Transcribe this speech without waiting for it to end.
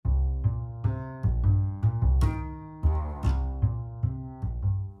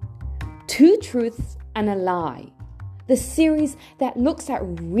Two Truths and a Lie, the series that looks at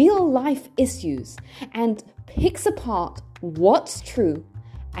real life issues and picks apart what's true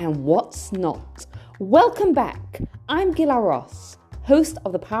and what's not. Welcome back. I'm Gila Ross, host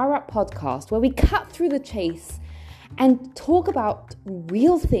of the Power Up podcast, where we cut through the chase and talk about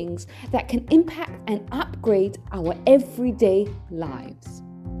real things that can impact and upgrade our everyday lives.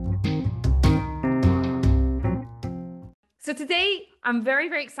 So today, I'm very,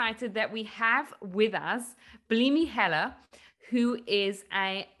 very excited that we have with us Blimy Heller, who is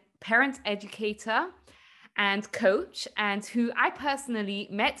a parent educator and coach, and who I personally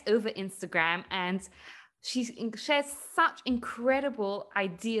met over Instagram, and she shares such incredible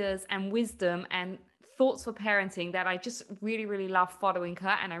ideas and wisdom and thoughts for parenting that I just really, really love following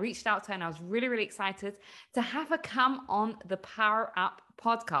her. And I reached out to her and I was really, really excited to have her come on the Power Up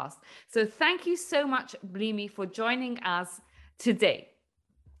podcast. So thank you so much, Blimy, for joining us today.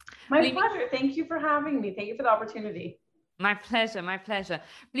 My pleasure. Thank you for having me. Thank you for the opportunity. My pleasure. My pleasure.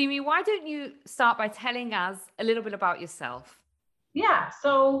 Blimy, why don't you start by telling us a little bit about yourself? Yeah.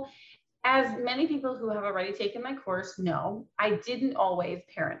 So as many people who have already taken my course know, I didn't always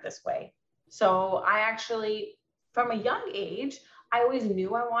parent this way. So I actually, from a young age, I always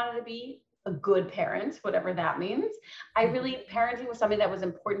knew I wanted to be a good parent, whatever that means. Parenting was something that was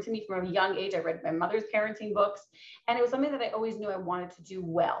important to me from a young age. I read my mother's parenting books, and it was something that I always knew I wanted to do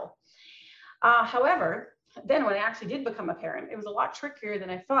well. However, then when I actually did become a parent, it was a lot trickier than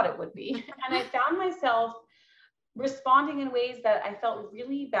I thought it would be. And I found myself responding in ways that I felt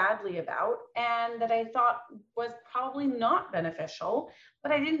really badly about and that I thought was probably not beneficial,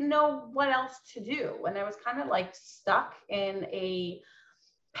 but I didn't know what else to do. And I was kind of like stuck in a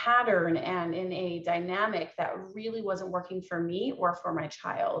pattern and in a dynamic that really wasn't working for me or for my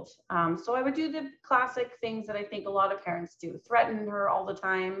child. So I would do the classic things that I think a lot of parents do: threaten her all the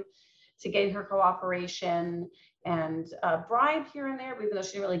time to gain her cooperation, and bribe here and there, even though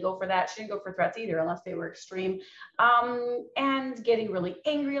she didn't really go for that. She didn't go for threats either, unless they were extreme. And getting really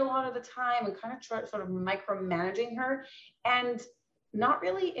angry a lot of the time and kind of sort of micromanaging her and not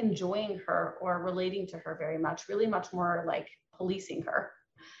really enjoying her or relating to her very much, really much more like policing her.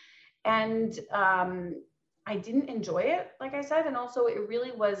 And I didn't enjoy it, like I said, and also it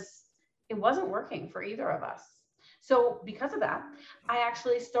wasn't working for either of us. So because of that, I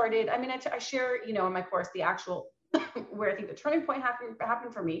actually started, I share, in my course, the actual, where I think the turning point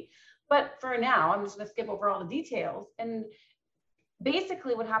happened for me. But for now, I'm just going to skip over all the details. And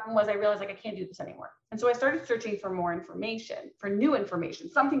basically what happened was I realized, like, I can't do this anymore. And so I started searching for more information, for new information,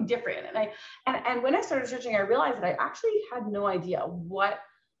 something different. And when I started searching, I realized that I actually had no idea what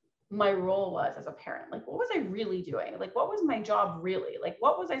my role was as a parent. Like, what was I really doing? Like, what was my job really? Like,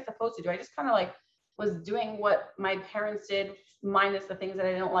 what was I supposed to do? I just kind of like was doing what my parents did, minus the things that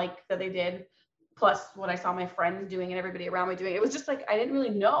I didn't like that they did, plus what I saw my friends doing and everybody around me doing. It was just like, I didn't really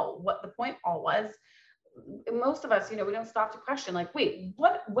know what the point all was. Most of us, we don't stop to question, like, wait,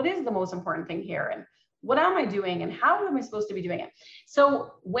 what is the most important thing here? And what am I doing? And how am I supposed to be doing it?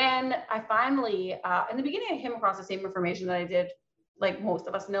 So when I finally, in the beginning, I came across the same information that I did, like most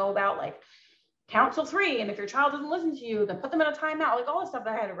of us know about, like count till 3. And if your child doesn't listen to you, then put them in a timeout, like all the stuff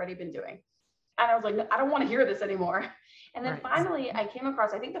that I had already been doing. And I was like, no, I don't want to hear this anymore. And then finally I came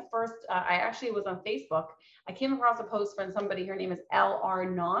across, I think the first, I actually was on Facebook. I came across a post from somebody, her name is L.R.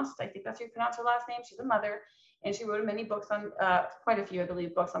 Nost. I think that's how you pronounce her last name. She's a mother, and she wrote many books on, quite a few, I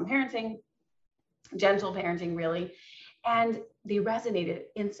believe, books on parenting, gentle parenting, really. And they resonated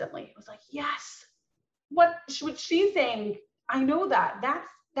instantly. It was like, yes, what she's saying, I know that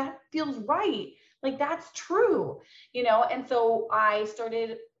feels right. Like, that's true, And so I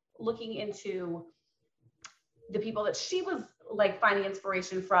started looking into the people that she was like finding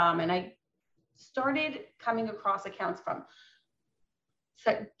inspiration from. And I started coming across accounts from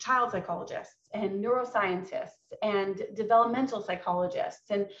child psychologists and neuroscientists and developmental psychologists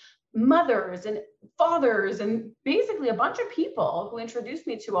and mothers and fathers, and basically a bunch of people who introduced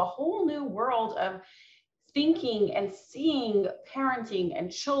me to a whole new world of thinking and seeing parenting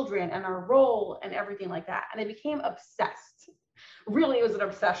and children and our role and everything like that. And I became obsessed. Really, it was an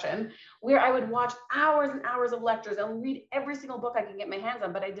obsession where I would watch hours and hours of lectures and read every single book I could get my hands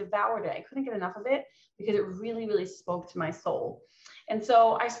on, but I devoured it. I couldn't get enough of it because it really, really spoke to my soul. And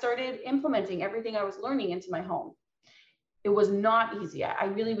so I started implementing everything I was learning into my home. It was not easy. I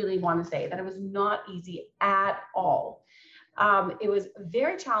really, really want to say that it was not easy at all. It was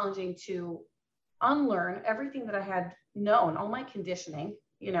very challenging to unlearn everything that I had known, all my conditioning,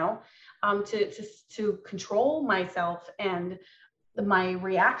 to control myself and my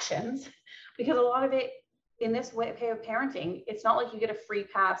reactions, because a lot of it in this way of parenting, it's not like you get a free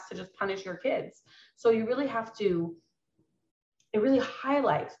pass to just punish your kids. So you really have to, it really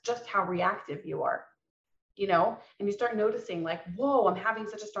highlights just how reactive you are, you know, and you start noticing like, whoa, I'm having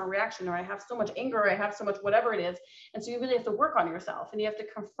such a strong reaction, or I have so much anger, or I have so much whatever it is. And so you really have to work on yourself, and you have to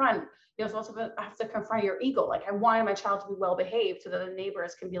confront, you also have to confront your ego. Like, I wanted my child to be well behaved so that the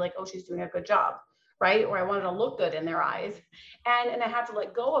neighbors can be like, oh, she's doing a good job, right? Or I wanted to look good in their eyes. And I had to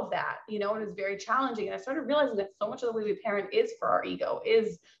let go of that, you know, and it's very challenging. And I started realizing that so much of the way we parent is for our ego,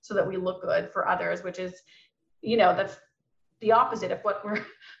 is so that we look good for others, which is, you know, that's the opposite of what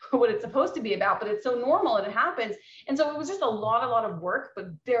it's supposed to be about, but it's so normal and it happens. And so it was just a lot of work, but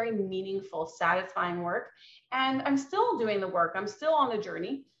very meaningful, satisfying work. And I'm still doing the work. I'm still on the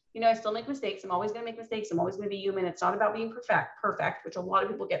journey. You know, I still make mistakes. I'm always going to make mistakes. I'm always going to be human. It's not about being perfect, which a lot of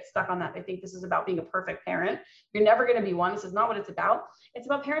people get stuck on that. They think this is about being a perfect parent. You're never going to be one. This is not what it's about. It's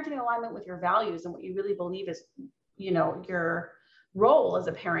about parenting in alignment with your values and what you really believe is, you know, your role as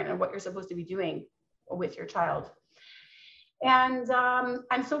a parent and what you're supposed to be doing with your child. And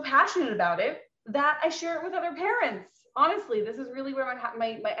I'm so passionate about it that I share it with other parents. Honestly, this is really where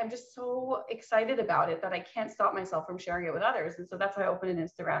I'm just so excited about it that I can't stop myself from sharing it with others. And so that's why I opened an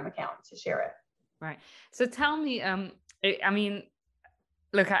Instagram account to share it. Right. So tell me, I mean,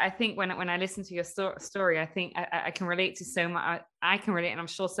 look, I think when I listen to your story, I think I can relate to so much. I can relate, and I'm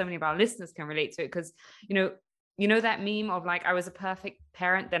sure so many of our listeners can relate to it, because, you know that meme of like, I was a perfect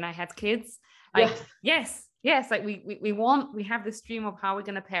parent, then I had kids. Like, yes, like we have this dream of how we're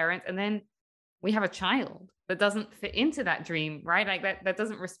going to parent, and then we have a child that doesn't fit into that dream, right? Like that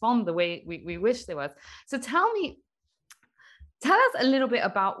doesn't respond the way we wish there was. So tell us a little bit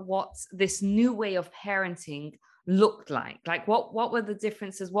about what this new way of parenting looked like. Like what were the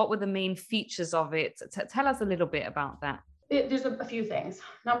differences? What were the main features of it? Tell us a little bit about that. There's a few things.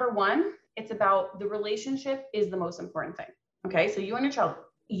 Number one, it's about the relationship is the most important thing. Okay, so you and your child,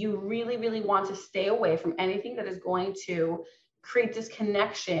 you really, really want to stay away from anything that is going to create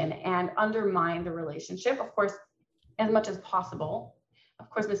disconnection and undermine the relationship. Of course, as much as possible.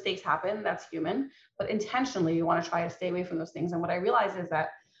 Of course, mistakes happen, that's human, but intentionally you want to try to stay away from those things. And what I realize is that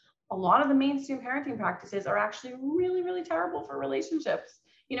a lot of the mainstream parenting practices are actually really, really terrible for relationships.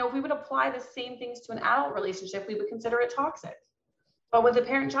 You know, if we would apply the same things to an adult relationship, we would consider it toxic. But with a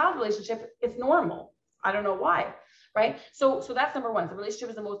parent-child relationship, it's normal. I don't know why. Right. So that's number one. The relationship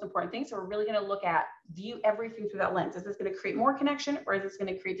is the most important thing. So we're really going to look at, view everything through that lens. Is this going to create more connection, or is this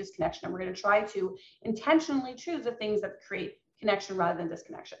going to create disconnection? And we're going to try to intentionally choose the things that create connection rather than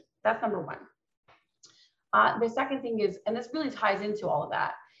disconnection. That's number one. The second thing is, and this really ties into all of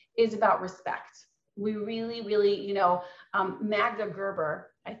that, is about respect. We really, really, you know, Magda Gerber,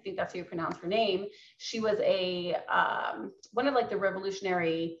 I think that's how you pronounce her name. She was one of like the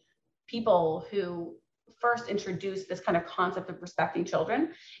revolutionary people who first introduced this kind of concept of respecting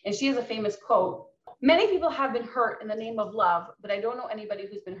children. And she has a famous quote: many people have been hurt in the name of love, but I don't know anybody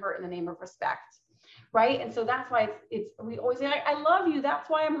who's been hurt in the name of respect. Right. And so that's why we always say, I love you, that's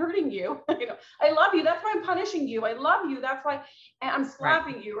why I'm hurting you. You know, I love you, that's why I'm punishing you. I love you, that's why I'm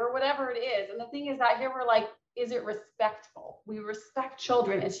slapping you, or whatever it is. And the thing is that here we're like, is it respectful? We respect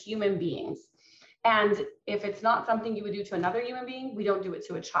children as human beings. And if it's not something you would do to another human being, we don't do it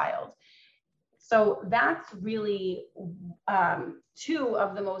to a child. So that's really two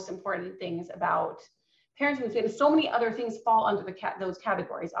of the most important things about parenting. And so many other things fall under those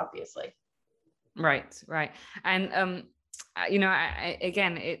categories, obviously. Right. And, you know,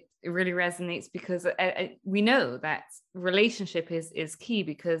 again, it really resonates because we know that relationship is key,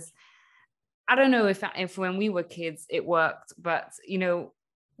 because I don't know if when we were kids it worked, but, you know,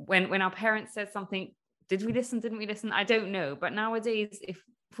 when our parents said something, did we listen? Didn't we listen? I don't know. But nowadays,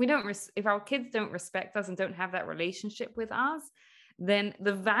 if our kids don't respect us and don't have that relationship with us, then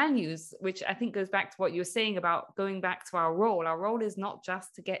the values, which I think goes back to what you're saying about going back to our role is not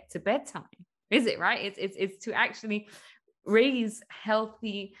just to get to bedtime, is it? Right? It's to actually raise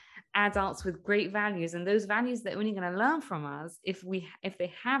healthy adults with great values, and those values they're only going to learn from us if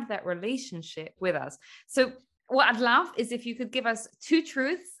they have that relationship with us. So what I'd love is if you could give us two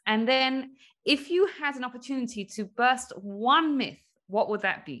truths, and then if you had an opportunity to burst one myth, what would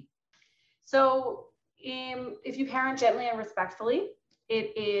that be? So if you parent gently and respectfully,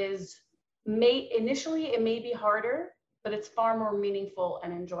 initially it may be harder, but it's far more meaningful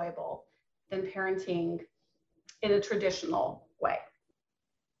and enjoyable than parenting in a traditional way.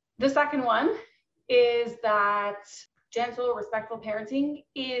 The second one is that gentle, respectful parenting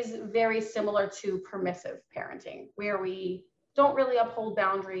is very similar to permissive parenting, where we don't really uphold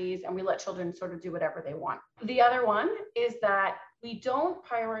boundaries and we let children sort of do whatever they want. The other one is that we don't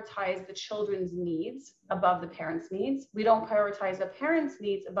prioritize the children's needs above the parents' needs. We don't prioritize the parents'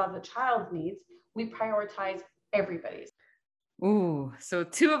 needs above the child's needs. We prioritize everybody's. Ooh, so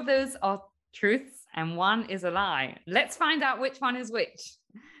two of those are truths and one is a lie. Let's find out which one is which.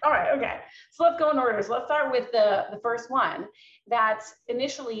 All right, okay. So let's go in order. So let's start with the first one, that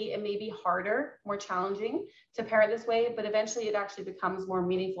initially it may be harder, more challenging to parent this way, but eventually it actually becomes more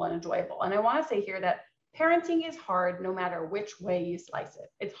meaningful and enjoyable. And I want to say here that parenting is hard no matter which way you slice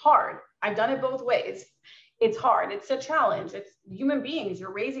it. It's hard. I've done it both ways. It's hard. It's a challenge. It's human beings.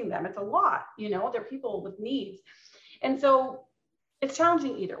 You're raising them. It's a lot, they're people with needs. And so it's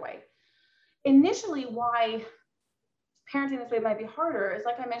challenging either way. Initially, why parenting this way might be harder is,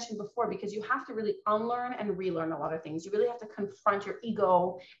 like I mentioned before, because you have to really unlearn and relearn a lot of things. You really have to confront your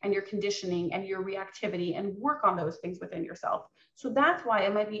ego and your conditioning and your reactivity and work on those things within yourself. So that's why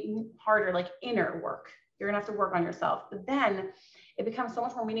it might be harder, like inner work. You're gonna have to work on yourself. But then it becomes so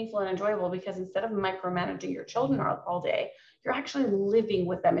much more meaningful and enjoyable, because instead of micromanaging your children all day, you're actually living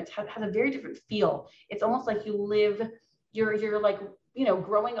with them. It has a very different feel. It's almost like you live, you're like,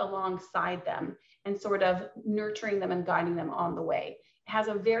 growing alongside them and sort of nurturing them and guiding them on the way. It has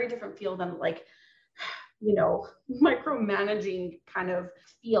a very different feel than like, micromanaging kind of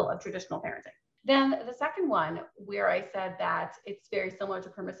feel of traditional parenting. Then the second one, where I said that it's very similar to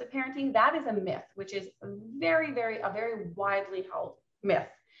permissive parenting, that is a myth, which is a very widely held myth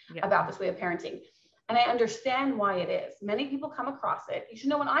about this way of parenting. And I understand why it is. Many people come across it. You should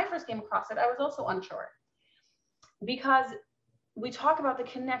know, when I first came across it, I was also unsure, because we talk about the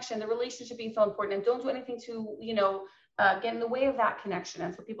connection, the relationship being so important, and don't do anything to, get in the way of that connection.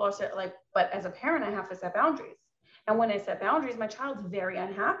 And so people are like, but as a parent, I have to set boundaries. And when I set boundaries, my child's very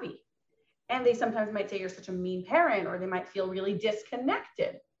unhappy. And they sometimes might say, you're such a mean parent, or they might feel really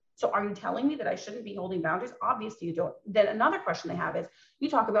disconnected. So are you telling me that I shouldn't be holding boundaries? Obviously you don't. Then another question they have is, you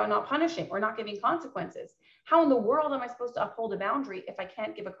talk about not punishing or not giving consequences. How in the world am I supposed to uphold a boundary if I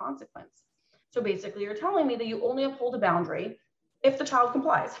can't give a consequence? So basically you're telling me that you only uphold a boundary if the child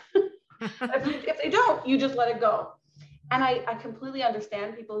complies. if they don't, you just let it go. And I completely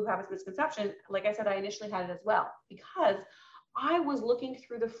understand people who have this misconception. Like I said, I initially had it as well, because I was looking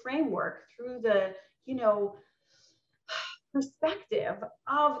through the framework, through the, perspective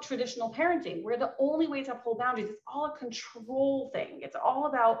of traditional parenting, where the only way to uphold boundaries is all a control thing. It's all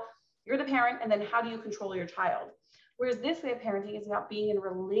about, you're the parent, and then how do you control your child? Whereas this way of parenting is about being in a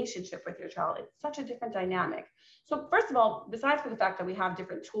relationship with your child. It's such a different dynamic. So first of all, besides for the fact that we have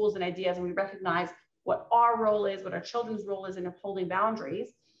different tools and ideas, and we recognize what our role is, what our children's role is in upholding boundaries,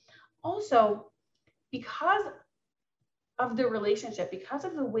 also because of the relationship, because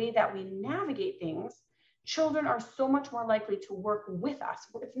of the way that we navigate things, children are so much more likely to work with us.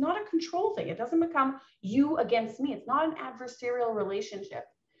 It's not a control thing. It doesn't become you against me. It's not an adversarial relationship.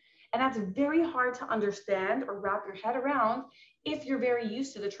 And that's very hard to understand or wrap your head around if you're very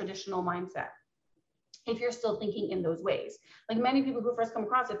used to the traditional mindset. If you're still thinking in those ways. Like many people who first come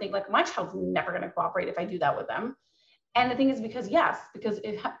across it think like, my child's never going to cooperate if I do that with them. And the thing is, because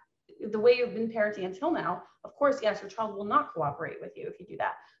the way you've been parenting until now, of course, yes, your child will not cooperate with you if you do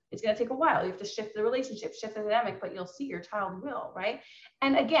that. It's going to take a while. You have to shift the relationship, shift the dynamic, but you'll see your child will, right?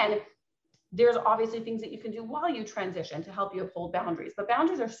 And again, there's obviously things that you can do while you transition to help you uphold boundaries, but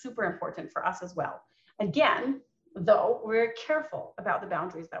boundaries are super important for us as well. Again, though, we're careful about the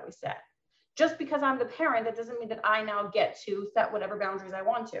boundaries that we set. Just because I'm the parent, that doesn't mean that I now get to set whatever boundaries I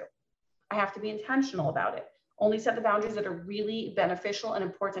want to. I have to be intentional about it. Only set the boundaries that are really beneficial and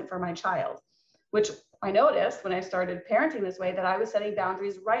important for my child, which I noticed when I started parenting this way, that I was setting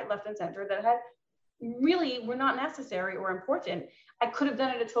boundaries right, left, and center that were not necessary or important. I could have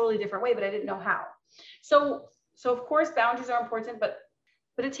done it a totally different way, but I didn't know how. So of course, boundaries are important, but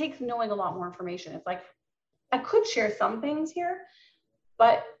it takes knowing a lot more information. It's like, I could share some things here,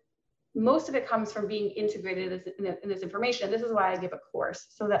 but most of it comes from being integrated in this information. This is why I give a course,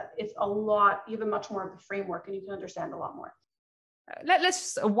 so that it's a lot, even much more of the framework, and you can understand a lot more. Let's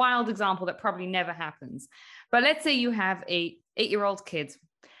just a wild example that probably never happens. But let's say you have a 8-year-old kid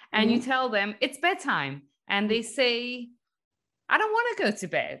and you tell them it's bedtime and they say, I don't want to go to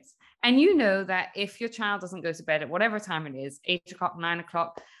bed. And you know that if your child doesn't go to bed at whatever time it is, 8 o'clock, 9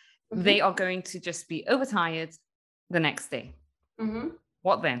 o'clock, they are going to just be overtired the next day.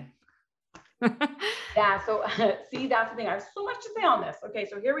 What then? Yeah, so see, that's the thing. I have so much to say on this. Okay,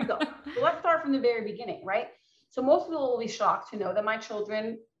 so here we go. So let's start from the very beginning, right? So most people will be shocked to know that my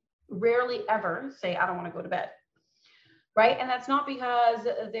children rarely ever say, I don't want to go to bed, right? And that's not because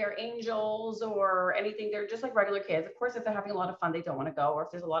they're angels or anything. They're just like regular kids. Of course, if they're having a lot of fun, they don't want to go. Or if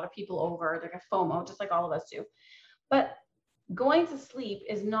there's a lot of people over, they're going to FOMO, just like all of us do. But going to sleep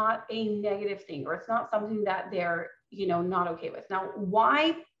is not a negative thing, or it's not something that they're, not okay with. Now,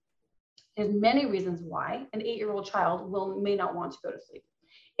 why? There's many reasons why an 8-year-old child may not want to go to sleep.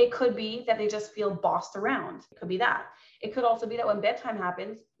 It could be that they just feel bossed around. It could be that. It could also be that when bedtime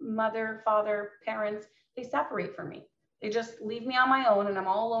happens, mother, father, parents, they separate from me. They just leave me on my own, and I'm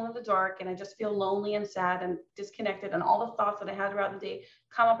all alone in the dark, and I just feel lonely and sad and disconnected, and all the thoughts that I had throughout the day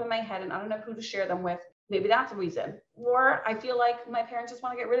come up in my head, and I don't know who to share them with. Maybe that's a reason. Or I feel like my parents just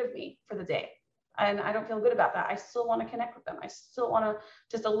want to get rid of me for the day, and I don't feel good about that. I still want to connect with them. I still want to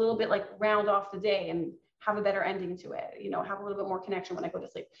just a little bit like round off the day and have a better ending to it, have a little bit more connection when I go to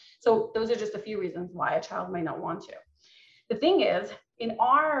sleep. So those are just a few reasons why a child might not want to. The thing is, in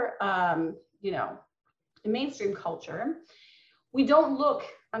our, mainstream culture, we don't look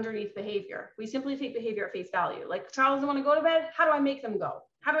underneath behavior. We simply take behavior at face value. Like, child doesn't want to go to bed. How do I make them go?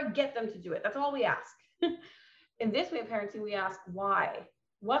 How do I get them to do it? That's all we ask. In this way of parenting, we ask why.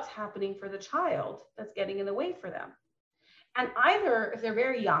 What's happening for the child that's getting in the way for them? And either if they're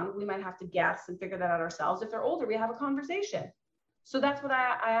very young, we might have to guess and figure that out ourselves. If they're older, we have a conversation. So that's what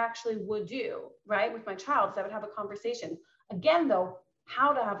I actually would do, right? With my child, is I would have a conversation. Again, though,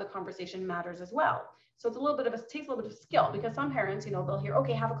 how to have the conversation matters as well. So it's takes a little bit of skill, because some parents, they'll hear,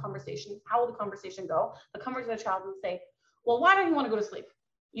 okay, have a conversation. How will the conversation go? They'll come to the child and say, well, why don't you want to go to sleep?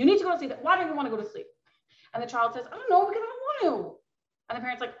 You need to go to sleep. Why don't you want to go to sleep? And the child says, I don't know, because I don't want to. And the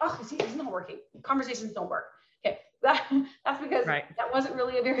parent's like, oh, see, it's not working. Conversations don't work. Okay, that's because that wasn't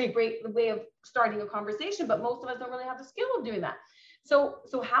really a very great way of starting a conversation, but most of us don't really have the skill of doing that. So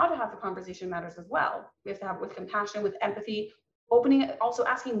how to have the conversation matters as well. We have to have it with compassion, with empathy, opening it, also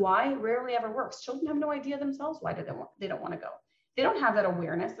asking why rarely ever works. Children have no idea themselves why they don't want to go. They don't have that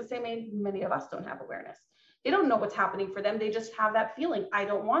awareness, the same way many of us don't have awareness. They don't know what's happening for them. They just have that feeling, I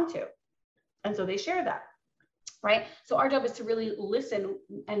don't want to. And so they share that. Right? So our job is to really listen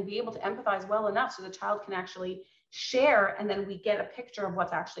and be able to empathize well enough so the child can actually share, and then we get a picture of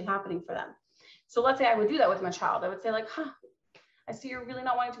what's actually happening for them. So let's say I would do that with my child. I would say like, I see you're really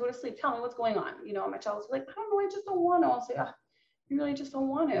not wanting to go to sleep. Tell me what's going on. And my child was like, I don't know, I just don't want to. I'll say, you really just don't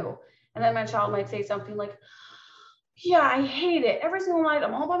want to. And then my child might say something like, yeah, I hate it. Every single night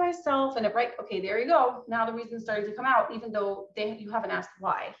I'm all by myself. And okay, there you go. Now the reason's starting to come out, even though you haven't asked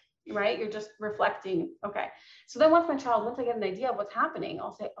why. Right? You're just reflecting. Okay. So then once I get an idea of what's happening,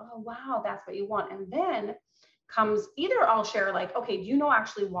 I'll say, oh, wow, that's what you want. And then comes either I'll share like, okay, do you know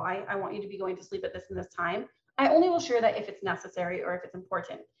actually why I want you to be going to sleep at this and this time? I only will share that if it's necessary or if it's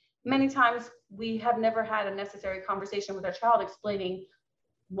important. Many times we have never had a necessary conversation with our child explaining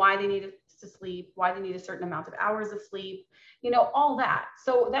why they needed to sleep, why they need a certain amount of hours of sleep, all that.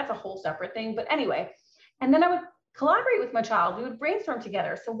 So that's a whole separate thing. But anyway, and then I would collaborate with my child. We would brainstorm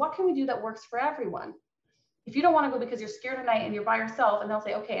together. So what can we do that works for everyone? If you don't want to go because you're scared at night and you're by yourself, and they'll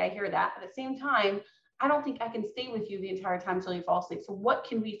say, okay, I hear that. At the same time, I don't think I can stay with you the entire time until you fall asleep. So what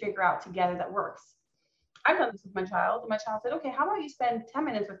can we figure out together that works? I've done this with my child, and my child said, okay, how about you spend 10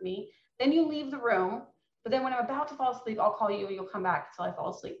 minutes with me? Then you leave the room. But then when I'm about to fall asleep, I'll call you and you'll come back until I fall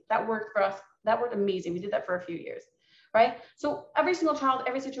asleep. That worked for us. That worked amazing. We did that for a few years. Right? So every single child,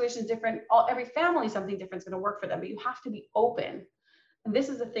 every situation is different. Every family, something different is going to work for them, but you have to be open. And this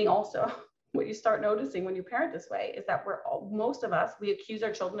is the thing also, what you start noticing when you parent this way is that most of us, we accuse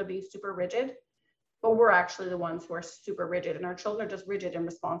our children of being super rigid, but we're actually the ones who are super rigid, and our children are just rigid in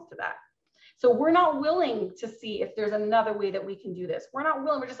response to that. So we're not willing to see if there's another way that we can do this. We're not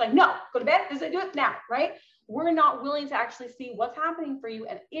willing. We're just like, no, go to bed. Do it now, right? We're not willing to actually see what's happening for you.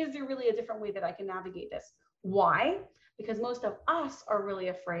 And is there really a different way that I can navigate this? Why? Because most of us are really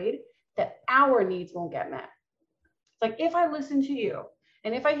afraid that our needs won't get met. It's like, if I listen to you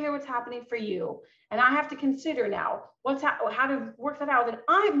and if I hear what's happening for you, and I have to consider now how to work that out,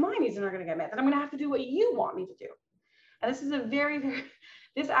 then my needs are not going to get met. Then I'm going to have to do what you want me to do. And this is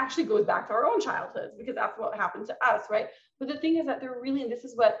this actually goes back to our own childhoods, because that's what happened to us, right? But the thing is that and this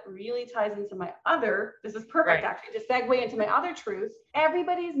is what really ties into this is perfect, actually, to segue into my other truth.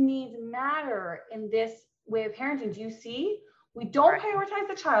 Everybody's needs matter in this way of parenting. Do you see? We don't prioritize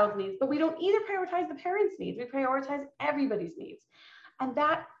the child's needs, but we don't either prioritize the parents' needs. We prioritize everybody's needs. And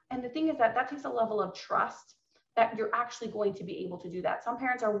the thing is that takes a level of trust that you're actually going to be able to do that. Some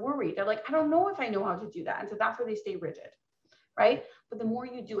parents are worried. They're like, I don't know if I know how to do that. And so that's where they stay rigid, right? But the more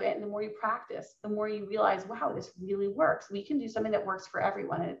you do it and the more you practice, the more you realize, wow, this really works. We can do something that works for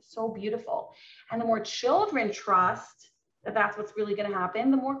everyone. And it's so beautiful. And the more children trust that that's what's really going to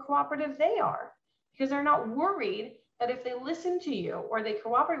happen, the more cooperative they are, because they're not worried that if they listen to you or they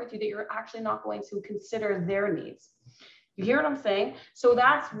cooperate with you, that you're actually not going to consider their needs. You hear what I'm saying? So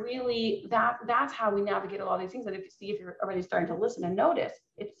that's really, that's how we navigate a lot of these things. And if you're already starting to listen and notice,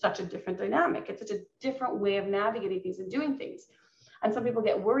 it's such a different dynamic. It's such a different way of navigating things and doing things. And some people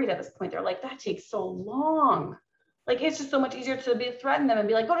get worried at this point. They're like, that takes so long. Like, it's just so much easier to threaten them and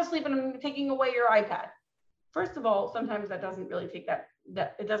be like, go to sleep and I'm taking away your iPad. First of all, sometimes that doesn't really take that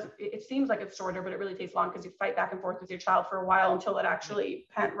it seems like it's shorter, but it really takes long because you fight back and forth with your child for a while until it actually,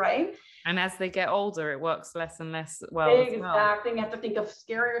 right? And as they get older, it works less and less well. Exactly. You have to think of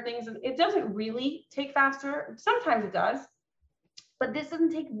scarier things, and it doesn't really take faster. Sometimes it does, but this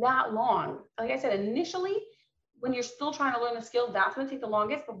doesn't take that long. Like I said, initially, when you're still trying to learn the skill, that's going to take the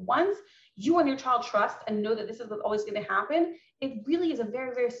longest. But once you and your child trust and know that this is what's always going to happen, it really is a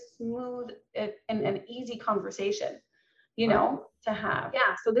very, very smooth and easy conversation, you know, to have.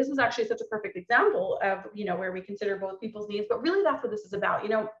 Yeah. So this is actually such a perfect example of, you know, where we consider both people's needs, but really that's what this is about. You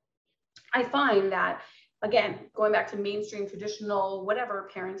know, I find that, again, going back to mainstream, traditional, whatever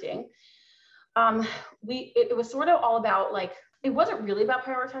parenting, it was sort of all about, like, it wasn't really about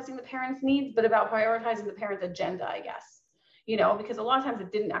prioritizing the parents' needs, but about prioritizing the parents' agenda, I guess, you know, because a lot of times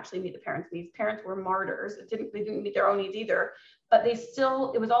it didn't actually meet the parents' needs. Parents were martyrs. They didn't meet their own needs either, but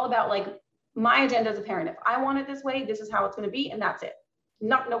it was all about, like, my agenda as a parent. If I want it this way, this is how it's going to be. And that's it.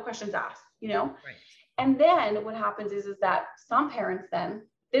 No questions asked, you know? Right. And then what happens is that some parents then,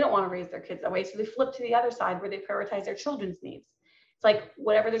 they don't want to raise their kids that way. So they flip to the other side where they prioritize their children's needs. It's like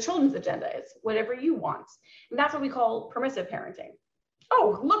whatever the children's agenda is, whatever you want. And that's what we call permissive parenting.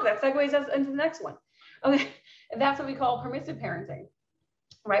 Oh, look, that segues us into the next one. Okay. And that's what we call permissive parenting,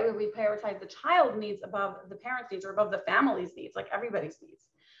 right? Where we prioritize the child's needs above the parents' needs, or above the family's needs, like everybody's needs,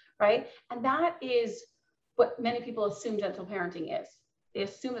 right? And that is what many people assume gentle parenting is. They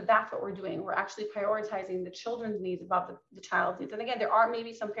assume that that's what we're doing. We're actually prioritizing the children's needs above the child's needs. And again, there are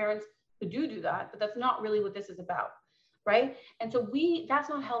maybe some parents who do that, but that's not really what this is about, right? And so that's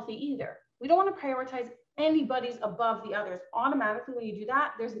not healthy either. We don't want to prioritize anybody's above the others. Automatically, when you do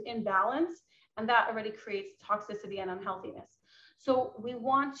that, there's an imbalance, and that already creates toxicity and unhealthiness. So we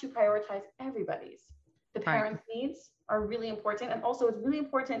want to prioritize everybody's. The parents' needs are really important. And also, it's really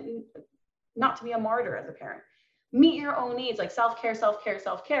important not to be a martyr as a parent. Meet your own needs, like self-care,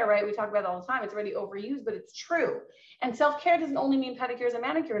 right? We talk about it all the time. It's already overused, but it's true. And self-care doesn't only mean pedicures and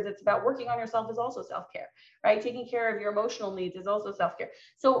manicures. It's about working on yourself is also self-care, right? Taking care of your emotional needs is also self-care.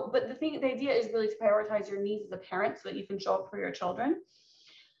 So, but the idea is really to prioritize your needs as a parent so that you can show up for your children.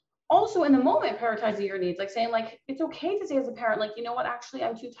 Also, in the moment, prioritizing your needs, like saying, like, it's okay to say as a parent, like, you know what, actually,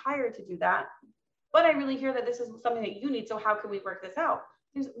 I'm too tired to do that, but I really hear that this is something that you need. So how can we work this out?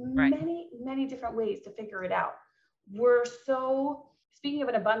 There's many, many different ways to figure it out. Speaking of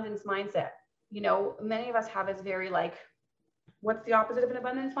an abundance mindset, you know, many of us have this very, like, what's the opposite of an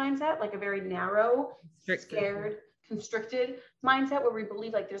abundance mindset? Like a very narrow, scared, constricted mindset, where we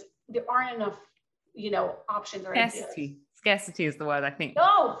believe like there aren't enough, you know, options or ideas. Scarcity is the word, I think.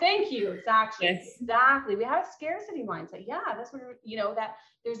 Oh, thank you. Exactly. Yes. Exactly. We have a scarcity mindset. Yeah, that's what, you know, that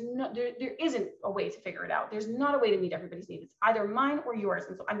there isn't a way to figure it out. There's not a way to meet everybody's needs. It's either mine or yours.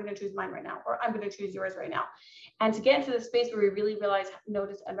 And so I'm going to choose mine right now, or I'm going to choose yours right now. And to get into the space where we really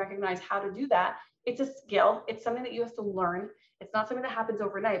notice and recognize how to do that, it's a skill. It's something that you have to learn. It's not something that happens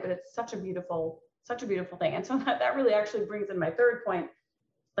overnight, but it's such a beautiful thing. And so that really actually brings in my third point,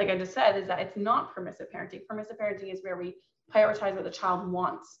 like I just said, is that it's not permissive parenting. Permissive parenting is where we prioritize what the child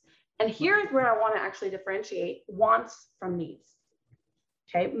wants. And here's where I want to actually differentiate wants from needs.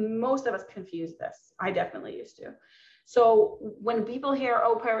 Okay, most of us confuse this. I definitely used to. So when people hear,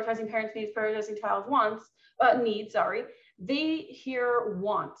 oh, prioritizing parents' needs, prioritizing child's needs, they hear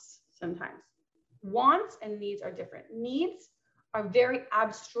wants sometimes. Wants and needs are different. Needs are very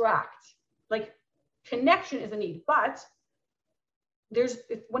abstract. Like connection is a need, but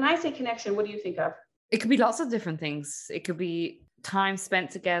when I say connection, what do you think of? It could be lots of different things. It could be time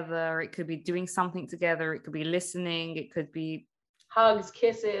spent together. It could be doing something together. It could be listening. It could be hugs,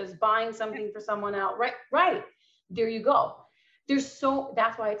 kisses, buying something for someone else. Right. There you go.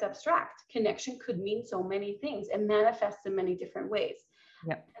 That's why it's abstract. Connection could mean so many things and manifests in many different ways.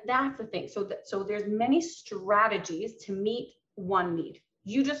 Yep. And that's the thing. So there's many strategies to meet one need.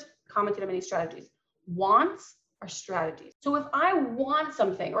 You just commented on many strategies. Wants are strategies. So if I want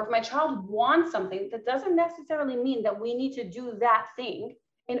something, or if my child wants something, that doesn't necessarily mean that we need to do that thing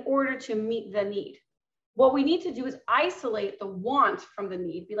in order to meet the need. What we need to do is isolate the want from the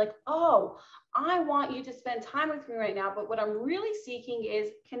need. Be like, oh, I want you to spend time with me right now, but what I'm really seeking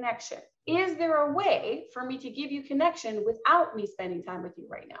is connection. Is there a way for me to give you connection without me spending time with you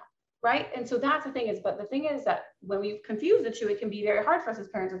right now? right? And so that's the thing is, but the thing is that when we confuse the two, it can be very hard for us as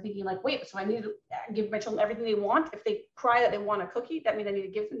parents of thinking like, wait, so I need to give my children everything they want. If they cry that they want a cookie, that means I need to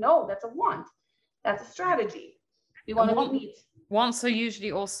give them. No, that's a want. That's a strategy. We want to meet needs. Wants are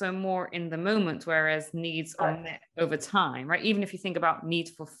usually also more in the moment, whereas needs are met over time, right? Even if you think about need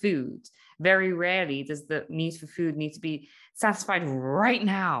for food, very rarely does the need for food need to be satisfied right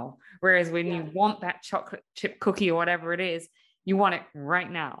now. Whereas when you want that chocolate chip cookie or whatever it is, you want it right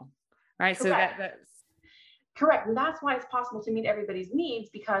now, right? Correct. So that's correct. And that's why it's possible to meet everybody's needs,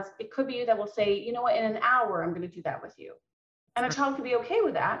 because it could be you that will say, you know what, in an hour, I'm going to do that with you. And a child could be okay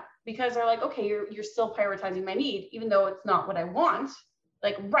with that because they're like, okay, you're still prioritizing my need, even though it's not what I want,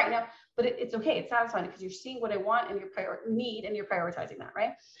 like right now, but it's okay. It's satisfying because you're seeing what I want and your need, and you're prioritizing that,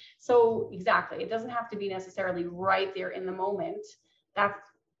 right? So exactly. It doesn't have to be necessarily right there in the moment. That's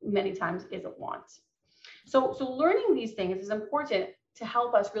many times is a want. So learning these things is important to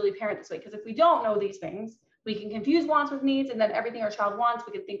help us really parent this way. Because if we don't know these things, we can confuse wants with needs, and then everything our child wants,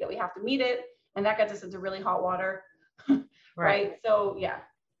 we can think that we have to meet it. And that gets us into really hot water. Right. So, yeah.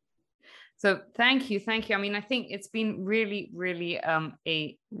 So thank you. I mean, I think it's been really, really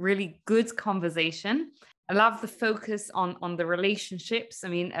a really good conversation. I love the focus on the relationships. I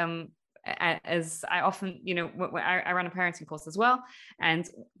mean, as I often, I run a parenting course as well. And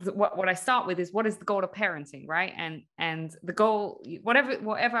what I start with is, what is the goal of parenting, right? And the goal,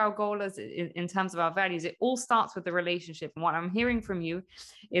 whatever our goal is in terms of our values, it all starts with the relationship. And what I'm hearing from you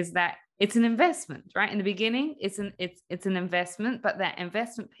is that it's an investment, right? In the beginning, it's an investment, but that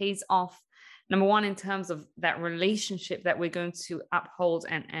investment pays off, number one, in terms of that relationship that we're going to uphold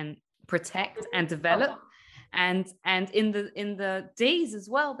and protect and develop. And in the days as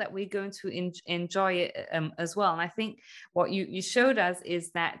well that we're going to enjoy it as well. And I think what you showed us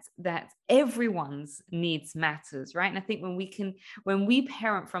is that everyone's needs matters, right? And I think when we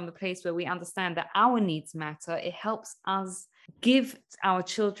parent from the place where we understand that our needs matter, it helps us give our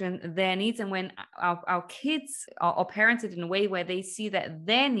children their needs. And when our kids are parented in a way where they see that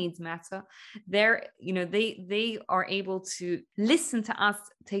their needs matter, they are able to listen to us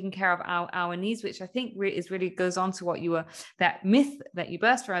taking care of our needs, which I think really goes on to that myth that you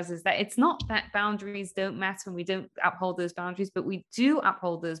burst for us, is that it's not that boundaries don't matter and we don't uphold those boundaries, but we do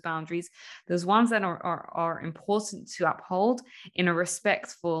uphold those boundaries, those ones that are important to uphold in a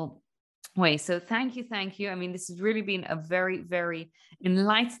respectful way. So thank you. I mean, this has really been a very, very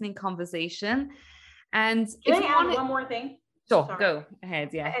enlightening conversation. And can I add one more thing? Sure, go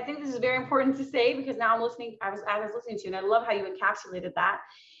ahead. Yeah, I think this is very important to say, because now I'm listening. I was listening to you, and I love how you encapsulated that.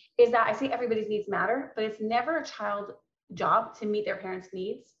 Is that I say everybody's needs matter, but it's never a child's job to meet their parents'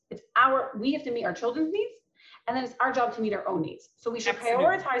 needs. We have to meet our children's needs, and then it's our job to meet our own needs. So we should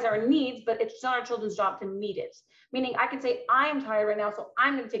prioritize our needs, but it's not our children's job to meet it. Meaning I can say, I'm tired right now, so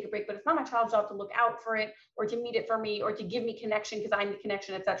I'm going to take a break, but it's not my child's job to look out for it or to meet it for me or to give me connection because I need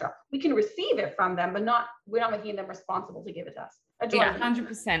connection, etc. We can receive it from them, but we're not making them responsible to give it to us. Yeah,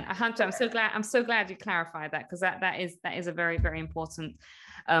 100%. I'm so glad you clarified that, because that is a very, very important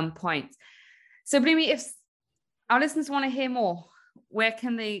point. So Blumi, if our listeners want to hear more, where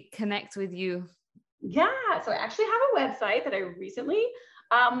can they connect with you? Yeah, so I actually have a website that I recently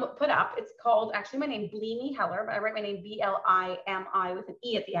put up. It's called, actually my name, Blimi Heller, but I write my name Blimi with an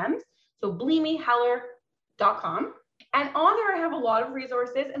E at the end. So blimiheller.com. And on there, I have a lot of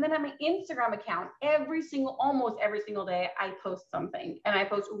resources. And then on my Instagram account, almost every single day, I post something. And I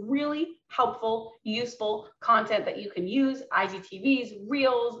post really helpful, useful content that you can use, IGTVs,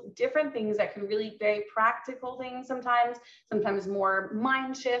 reels, different things that can really be very practical things sometimes more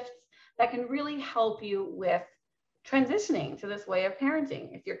mind shifts that can really help you with transitioning to this way of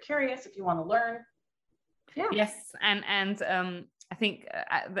parenting. If you're curious, if you want to learn. Yeah. Yes. And I think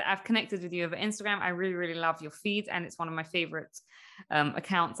I've connected with you over Instagram. I really, really love your feed, and it's one of my favorite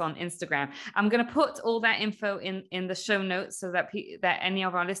accounts on Instagram. I'm going to put all that info in the show notes so that any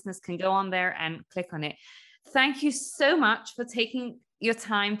of our listeners can go on there and click on it. Thank you so much for taking your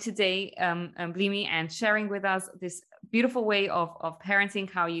time today, Blimi, and sharing with us this beautiful way of parenting,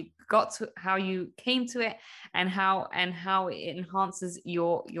 how you came to it, and how it enhances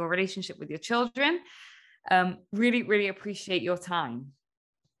your relationship with your children. Really, really appreciate your time.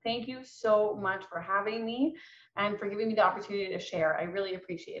 Thank you so much for having me and for giving me the opportunity to share. I really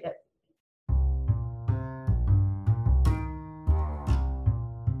appreciate it.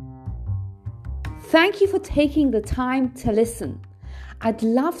 Thank you for taking the time to listen. I'd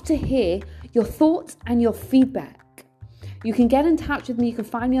love to hear your thoughts and your feedback. You can get in touch with me. You can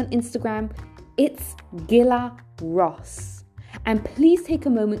find me on Instagram. It's Gilla Ross. And please take a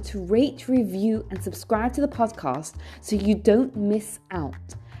moment to rate, review, and subscribe to the podcast so you don't miss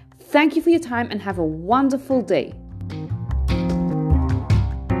out. Thank you for your time and have a wonderful day.